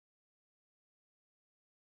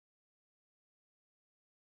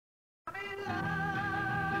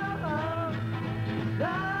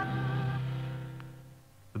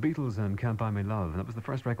Beatles and Can't Buy Me Love. And that was the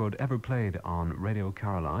first record ever played on Radio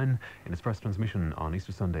Caroline in its first transmission on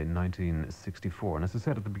Easter Sunday 1964. And as I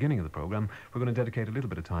said at the beginning of the programme, we're going to dedicate a little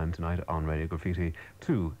bit of time tonight on Radio Graffiti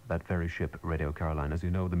to that very ship, Radio Caroline. As you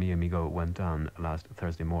know, the Mi Amigo went down last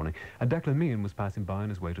Thursday morning. And Declan Meehan was passing by on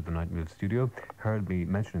his way to the Night Move studio, heard me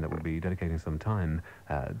mentioning that we'll be dedicating some time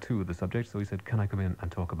to the subject. So he said, can I come in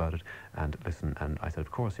and talk about it and listen? And I said, of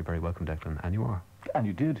course, you're very welcome, Declan. And you are. And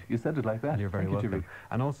you did. You said it like that. And you're very welcome.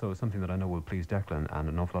 And also something that I know will please Declan and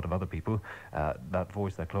an awful lot of other people, that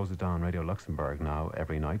voice that closes down Radio Luxembourg now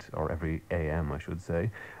every night, or every AM, I should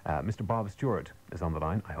say. Mr. Bob Stewart is on the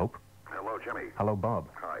line, I hope. Hello, Jimmy. Hello, Bob.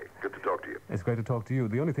 Hi. Good to talk to you. It's great to talk to you.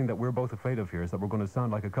 The only thing that we're both afraid of here is that we're going to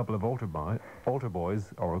sound like a couple of altar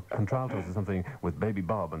boys or contraltos or something with Baby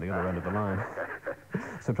Bob on the other end of the line.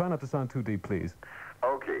 So try not to sound too deep, please.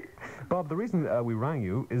 Okay. Bob, the reason we rang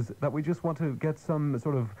you is that we just want to get some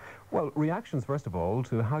sort of, well, reactions, first of all,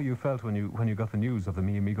 to how you felt when you got the news of the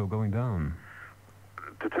Mi Amigo going down.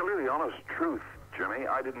 To tell you the honest truth, Jimmy,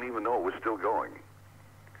 I didn't even know it was still going.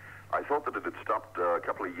 I thought that it had stopped a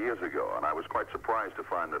couple of years ago, and I was quite surprised to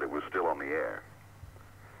find that it was still on the air.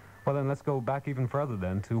 Well, then let's go back even further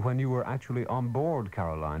then to when you were actually on board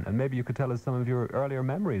Caroline, and maybe you could tell us some of your earlier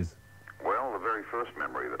memories. Well, the very first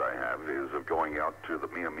memory that I have is of going out to the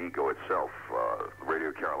Mi Amigo itself,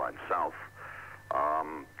 Radio Caroline South,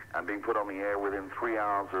 and being put on the air within 3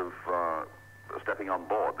 hours of stepping on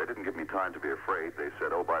board. They didn't give me time to be afraid. They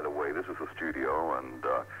said, oh, by the way, this is the studio, and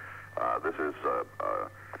this is,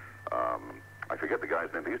 I forget the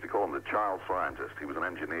guy's name. They used to call him the child scientist. He was an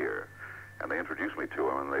engineer. And they introduced me to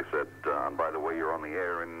him, and they said, and by the way, you're on the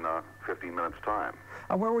air in 15 minutes' time.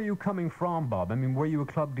 And where were you coming from, Bob? I mean, were you a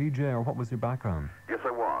club DJ, or what was your background? Yes,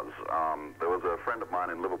 I was. There was a friend of mine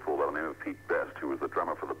in Liverpool by the name of Pete Best, who was the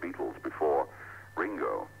drummer for the Beatles before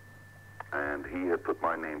Ringo. And he had put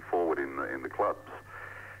my name forward in the clubs.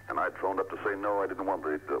 And I'd phoned up to say, no, I didn't want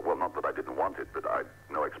it. Well, not that I didn't want it, but I had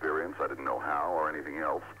no experience. I didn't know how or anything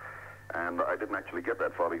else. And I didn't actually get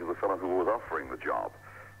that far because the fellow who was offering the job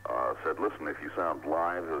said, listen, if you sound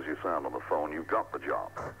live as you sound on the phone, you've got the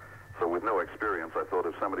job. So with no experience, I thought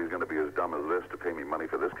if somebody's going to be as dumb as this to pay me money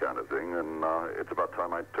for this kind of thing, then it's about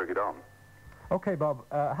time I took it on. Okay, Bob,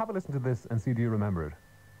 have a listen to this and see, do you remember it?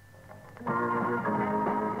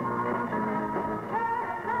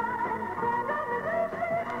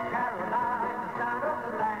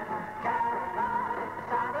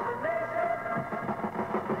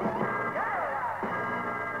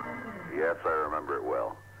 Yes, I remember it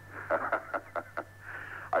well.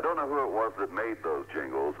 I don't know who it was that made those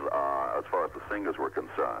jingles as far as the singers were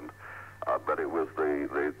concerned, but it was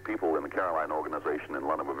the people in the Caroline organization in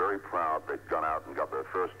London were very proud. They'd gone out and got their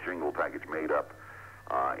first jingle package made up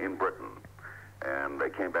in Britain, and they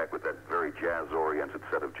came back with that very jazz-oriented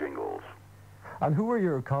set of jingles. And who were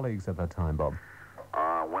your colleagues at that time, Bob?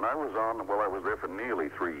 When I was on, well, I was there for nearly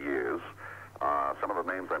 3 years. Some of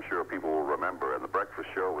the names I'm sure people will remember. And the breakfast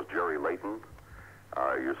show was Jerry Layton,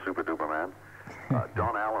 your super-duper man.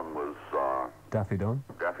 Don Allen was... Daffy Don?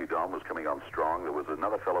 Daffy Don was coming on strong. There was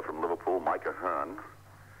another fellow from Liverpool, Micah Hearn,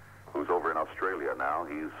 who's over in Australia now.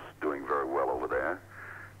 He's doing very well over there.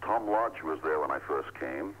 Tom Lodge was there when I first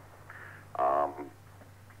came.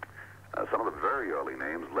 Some of the very early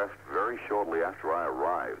names left very shortly after I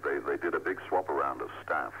arrived. They did a big swap around of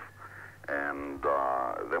staff. And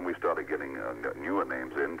then we started getting newer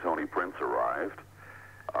names in. Tony Prince arrived.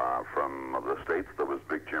 From the States, there was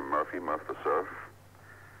Big Jim Murphy, Murph the Surf.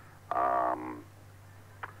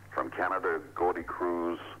 From Canada, Gordy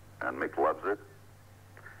Cruz and Mick Loves It.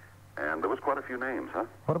 And there was quite a few names, huh?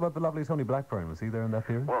 What about the lovely Tony Blackburn? Was he there in that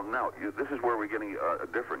period? Well, now, this is where we're getting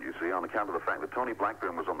different, you see, on account of the fact that Tony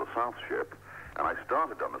Blackburn was on the South ship, and I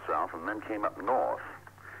started on the South and then came up north.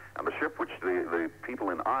 And the ship which the people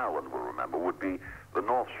in Ireland will remember would be the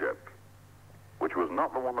North ship, which was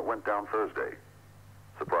not the one that went down Thursday.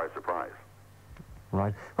 Surprise, surprise.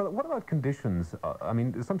 Right. Well, what about conditions? I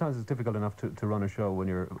mean, sometimes it's difficult enough to run a show when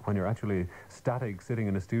you're actually static, sitting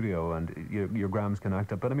in a studio, and your grams can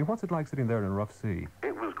act up. But I mean, what's it like sitting there in a rough sea?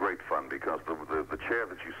 It was great fun because the chair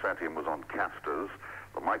that you sat in was on casters.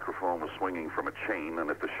 The microphone was swinging from a chain, and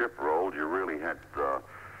if the ship rolled, you really had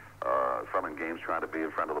fun and games trying to be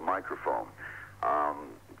in front of the microphone.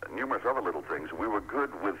 Numerous other little things. We were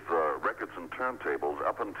good with records and turntables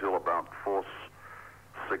up until about force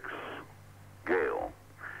 6 gale.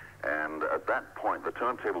 And at that point, the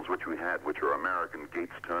turntables which we had, which are American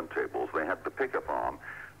Gates turntables, they had the pickup on,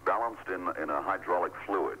 balanced in a hydraulic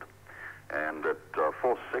fluid. And at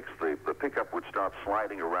force 6, the pickup would start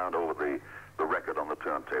sliding around over the record on the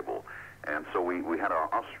turntable. And so we had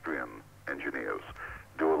our Austrian engineers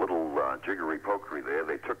do a little jiggery-pokery there.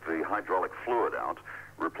 They took the hydraulic fluid out,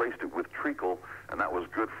 replaced it with treacle, and that was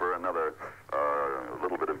good for another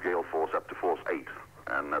little bit of gale force up to force 8.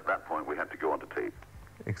 And at that point, we had to go onto tape.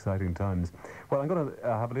 Exciting times. Well, I'm going to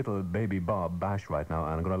have a little baby Bob bash right now,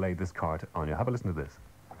 and I'm going to lay this cart on you. Have a listen to this.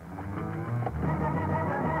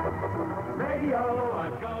 Radio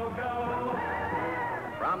and Go-Go.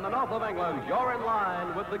 From the north of England, you're in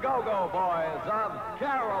line with the Go-Go Boys of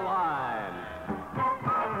Caroline.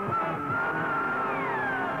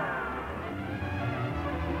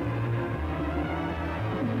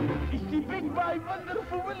 Is die big by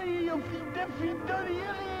wonderful Willie of Duffy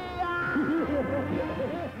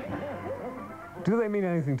Do they mean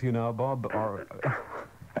anything to you now, Bob? Or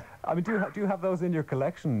I mean, do you have those in your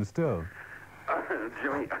collection still?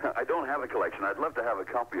 Jimmy, I don't have a collection. I'd love to have a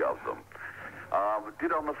copy of them.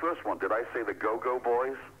 On the first one, did I say the Go-Go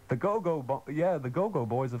Boys? The the Go-Go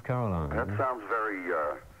Boys of Caroline. That sounds very...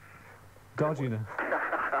 dodgy.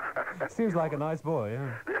 Seems like a nice boy,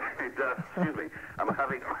 yeah. It does. Excuse me. I'm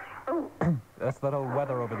having... That's that old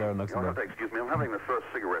weather over there in Luxembourg. Excuse me. I'm having the first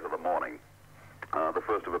cigarette of the morning. The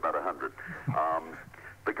first of about 100.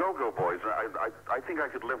 The Go-Go Boys, I think I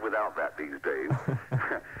could live without that these days.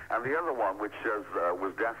 And the other one, which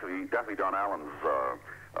was Daffy Don Allen's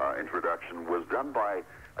introduction, was done by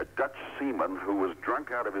a Dutch seaman who was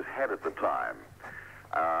drunk out of his head at the time.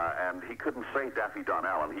 And he couldn't say Daffy Don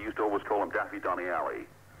Allen. He used to always call him Daffy Donny Alley.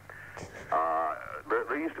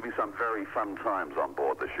 There used to be some very fun times on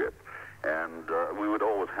board the ship. And we would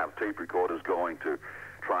always have tape recorders going to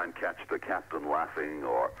try and catch the captain laughing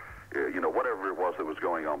or, whatever it was that was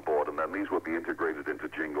going on board. And then these would be integrated into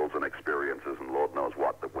jingles and experiences and Lord knows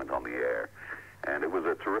what that went on the air. And it was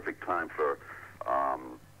a terrific time for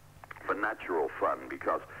natural fun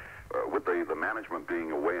because with the management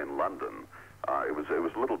being away in London, it was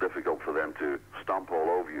a little difficult for them to stomp all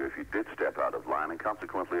over you if you did step out of line, and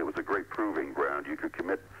consequently it was a great proving ground. You could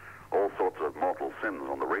commit all sorts of mortal sins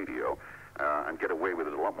on the radio and get away with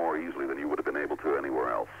it a lot more easily than you would have been able to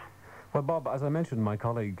anywhere else. Well, Bob, as I mentioned, my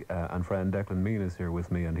colleague and friend Declan Mean is here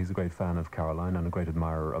with me, and he's a great fan of Caroline and a great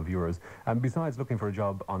admirer of yours. And besides looking for a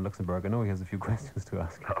job on Luxembourg, I know he has a few questions to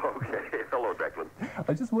ask. Okay. Hello, Declan. I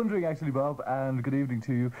was just wondering, actually, Bob, and good evening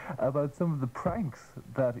to you, about some of the pranks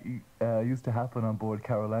that used to happen on board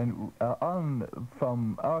Caroline.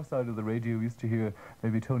 From our side of the radio, we used to hear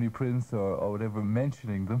maybe Tony Prince or whatever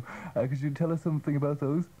mentioning them. Could you tell us something about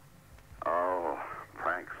those? Oh,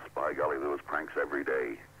 pranks. By golly, there was pranks every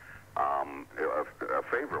day. A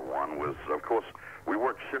favorite one was, of course, we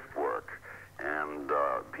worked shift work, and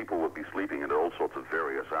people would be sleeping at all sorts of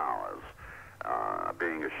various hours.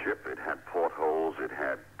 Being a ship, it had portholes, it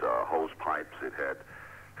had hose pipes, it had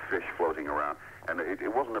fish floating around, and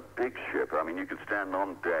it wasn't a big ship. I mean, you could stand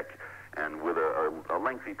on deck, and with a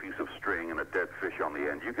lengthy piece of string and a dead fish on the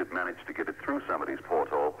end, you could manage to get it through somebody's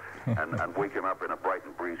porthole and wake him up in a bright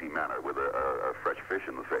and breezy manner with a fresh fish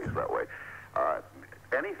in the face that way.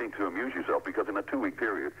 Anything to amuse yourself, because in a 2-week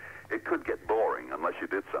period, it could get boring unless you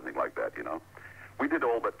did something like that, We did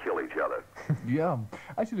all but kill each other. Yeah.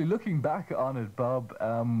 Actually, looking back on it, Bob,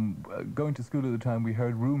 going to school at the time, we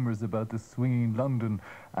heard rumours about the swinging London,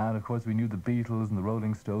 and of course we knew the Beatles and the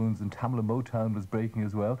Rolling Stones, and Tamla Motown was breaking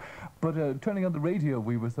as well. But turning on the radio,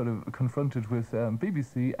 we were sort of confronted with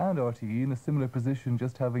BBC and RTE in a similar position,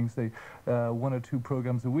 just having, say, 1 or 2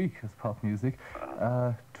 programmes a week as pop music.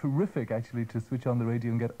 Terrific, actually, to switch on the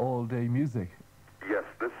radio and get all-day music. Yes,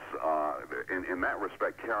 this, in that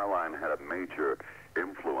respect, Caroline had a major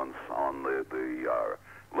influence on the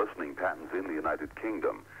listening patterns in the United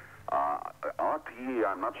Kingdom. RTE,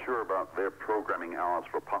 I'm not sure about their programming hours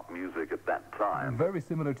for pop music at that time. Very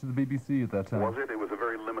similar to the BBC at that time. Was it? It was a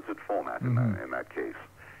very limited format in that case.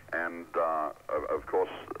 And, of course,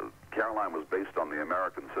 Caroline was based on the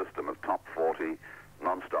American system of top 40,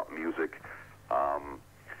 non-stop music.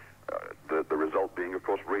 The result being, of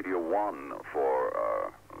course, Radio 1 for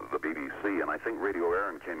the BBC, and I think Radio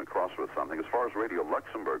Éireann came across with something. As far as Radio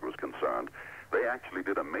Luxembourg was concerned, they actually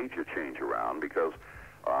did a major change around because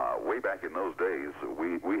way back in those days,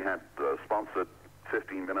 we had sponsored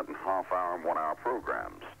 15-minute and half-hour and 1-hour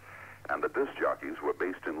programs, and the disc jockeys were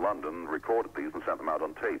based in London, recorded these and sent them out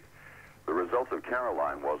on tape. The result of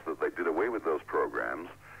Caroline was that they did away with those programs,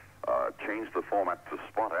 changed the format to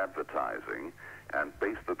spot advertising, and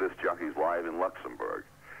based the disc jockeys live in Luxembourg.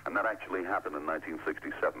 And that actually happened in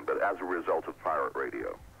 1967, but as a result of pirate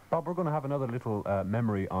radio. Bob, we're going to have another little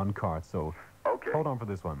memory on cart, so hold on for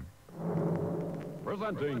this one.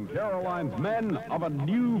 Presenting Caroline's Men of a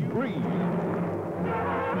New Breed.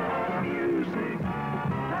 music,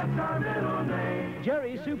 that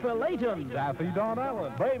Jerry Superlatum. Daffy Don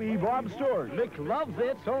Allen. Baby Bob Stewart. Nick loves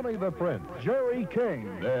it. Tony the Prince. Jerry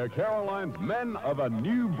King. They're Caroline's men of a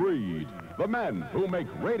new breed. The men who make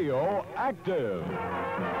radio active.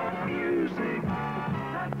 Music,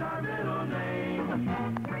 that's our middle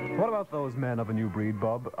name. What about those men of a new breed,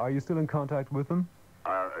 Bob? Are you still in contact with them?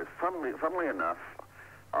 Funnily enough,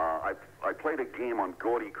 I played a game on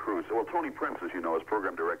Gordy Cruz. Well, Tony Prince, as you know, is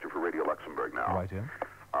program director for Radio Luxembourg now. Right, yeah.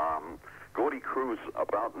 Gordy Cruz,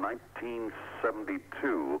 about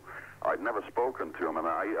 1972, I'd never spoken to him, and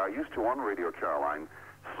I used to, on Radio Caroline,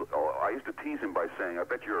 I used to tease him by saying, I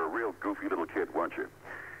bet you're a real goofy little kid, weren't you?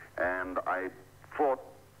 And I thought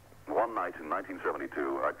one night in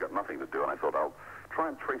 1972, I'd got nothing to do, and I thought, I'll try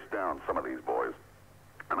and trace down some of these boys.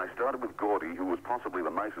 And I started with Gordy, who was possibly the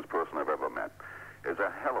nicest person I've ever met. Is a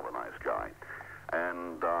hell of a nice guy.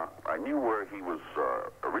 And I knew where he was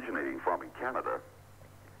originating from in Canada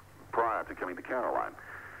prior to coming to Caroline.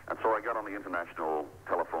 And so I got on the international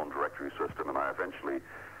telephone directory system, and I eventually,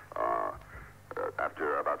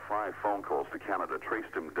 after about 5 phone calls to Canada,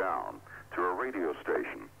 traced him down to a radio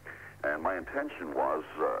station. And my intention was,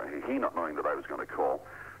 he not knowing that I was going to call,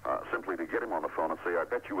 simply to get him on the phone and say, I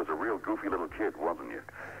bet you was a real goofy little kid, wasn't you?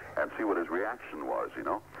 And see what his reaction was, you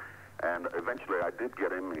know? And eventually I did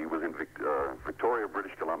get him. He was in Victoria,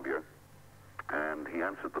 British Columbia. And he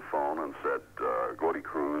answered the phone and said, Gordy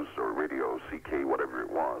Cruz, or Radio CK, whatever it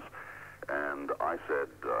was. And I said,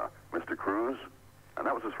 Mr. Cruz? And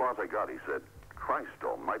that was as far as I got. He said, Christ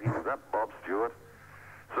almighty, was that Bob Stewart?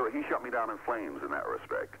 So he shot me down in flames in that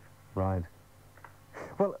respect. Right.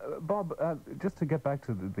 Well, Bob, just to get back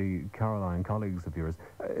to the Caroline colleagues of yours,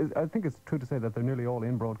 I think it's true to say that they're nearly all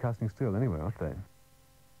in broadcasting still anyway, aren't they?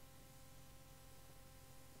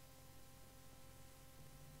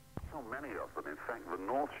 So many of them. In fact, the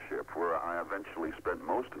North Ship, where I eventually spent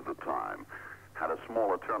most of the time, had a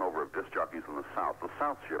smaller turnover of disc jockeys than the South. The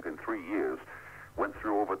South Ship, in 3 years, went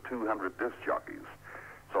through over 200 disc jockeys.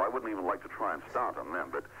 So I wouldn't even like to try and start on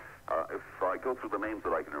them, but if I go through the names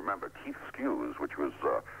that I can remember, Keith Skews, which was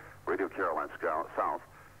Radio Caroline South,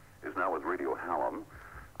 is now with Radio Hallam.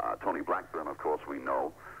 Tony Blackburn, of course, we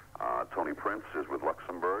know. Tony Prince is with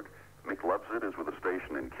Luxembourg. Mick Lubzit is with a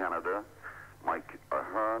station in Canada. Mike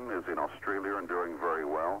Ahern is in Australia and doing very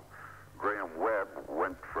well. Graham Webb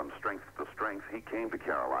went from strength to strength. He came to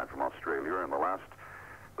Caroline from Australia, and the last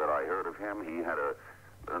that I heard of him, he had a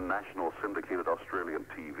national syndicated Australian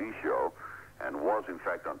TV show and was, in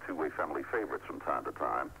fact, on two-way family favorites from time to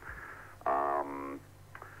time.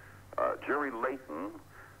 Jerry Layton,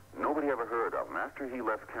 nobody ever heard of him. After he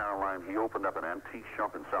left Caroline, he opened up an antique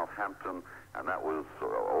shop in Southampton, and that was, a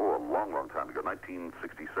long, long time ago,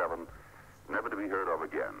 1967. Never to be heard of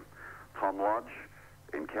again. Tom Lodge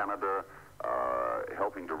in Canada,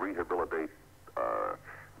 helping to rehabilitate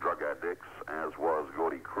drug addicts, as was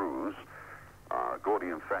Gordy Cruz. Gordy,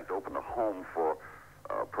 in fact, opened a home for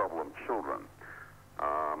problem children.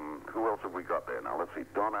 Who else have we got there now? Let's see.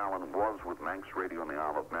 Don Allen was with Manx Radio in the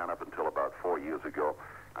Isle of Man up until about 4 years ago.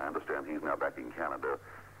 I understand he's now back in Canada.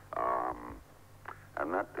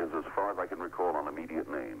 And that is as far as I can recall on immediate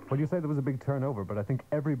names. Well, you say there was a big turnover, but I think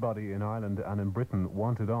everybody in Ireland and in Britain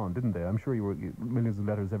wanted on, didn't they? I'm sure you were millions of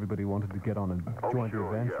letters. Everybody wanted to get on and join the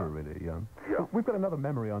adventure, really. Yeah. Well, we've got another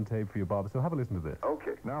memory on tape for you, Bob. So have a listen to this.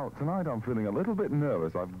 Okay. Now, tonight I'm feeling a little bit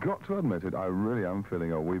nervous. I've got to admit it. I really am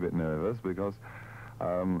feeling a wee bit nervous because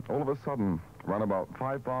all of a sudden, around about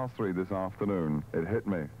 3:05 this afternoon, it hit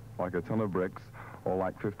me like a ton of bricks or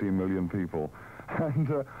like 15 million people.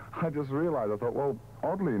 And I just realized, I thought, well,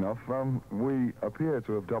 oddly enough, we appear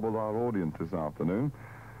to have doubled our audience this afternoon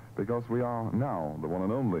because we are now the one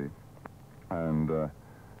and only. And a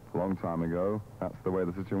long time ago, that's the way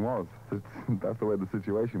the situation was. That's the way the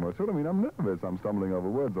situation was. So, I mean, I'm nervous. I'm stumbling over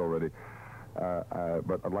words already.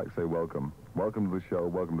 But I'd like to say welcome. Welcome to the show.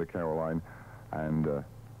 Welcome to Caroline. And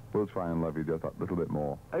we'll try and love you just that little bit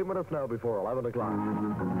more. 8 minutes now before 11 o'clock.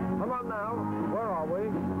 Come on now. Where are we?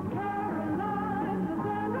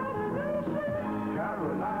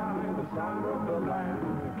 Caroline, the sound of the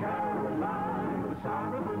land. Caroline, the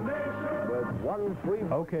sound of the nation. With one free...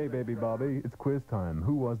 Okay, baby Bobby, it's quiz time.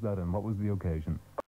 Who was that and what was the occasion?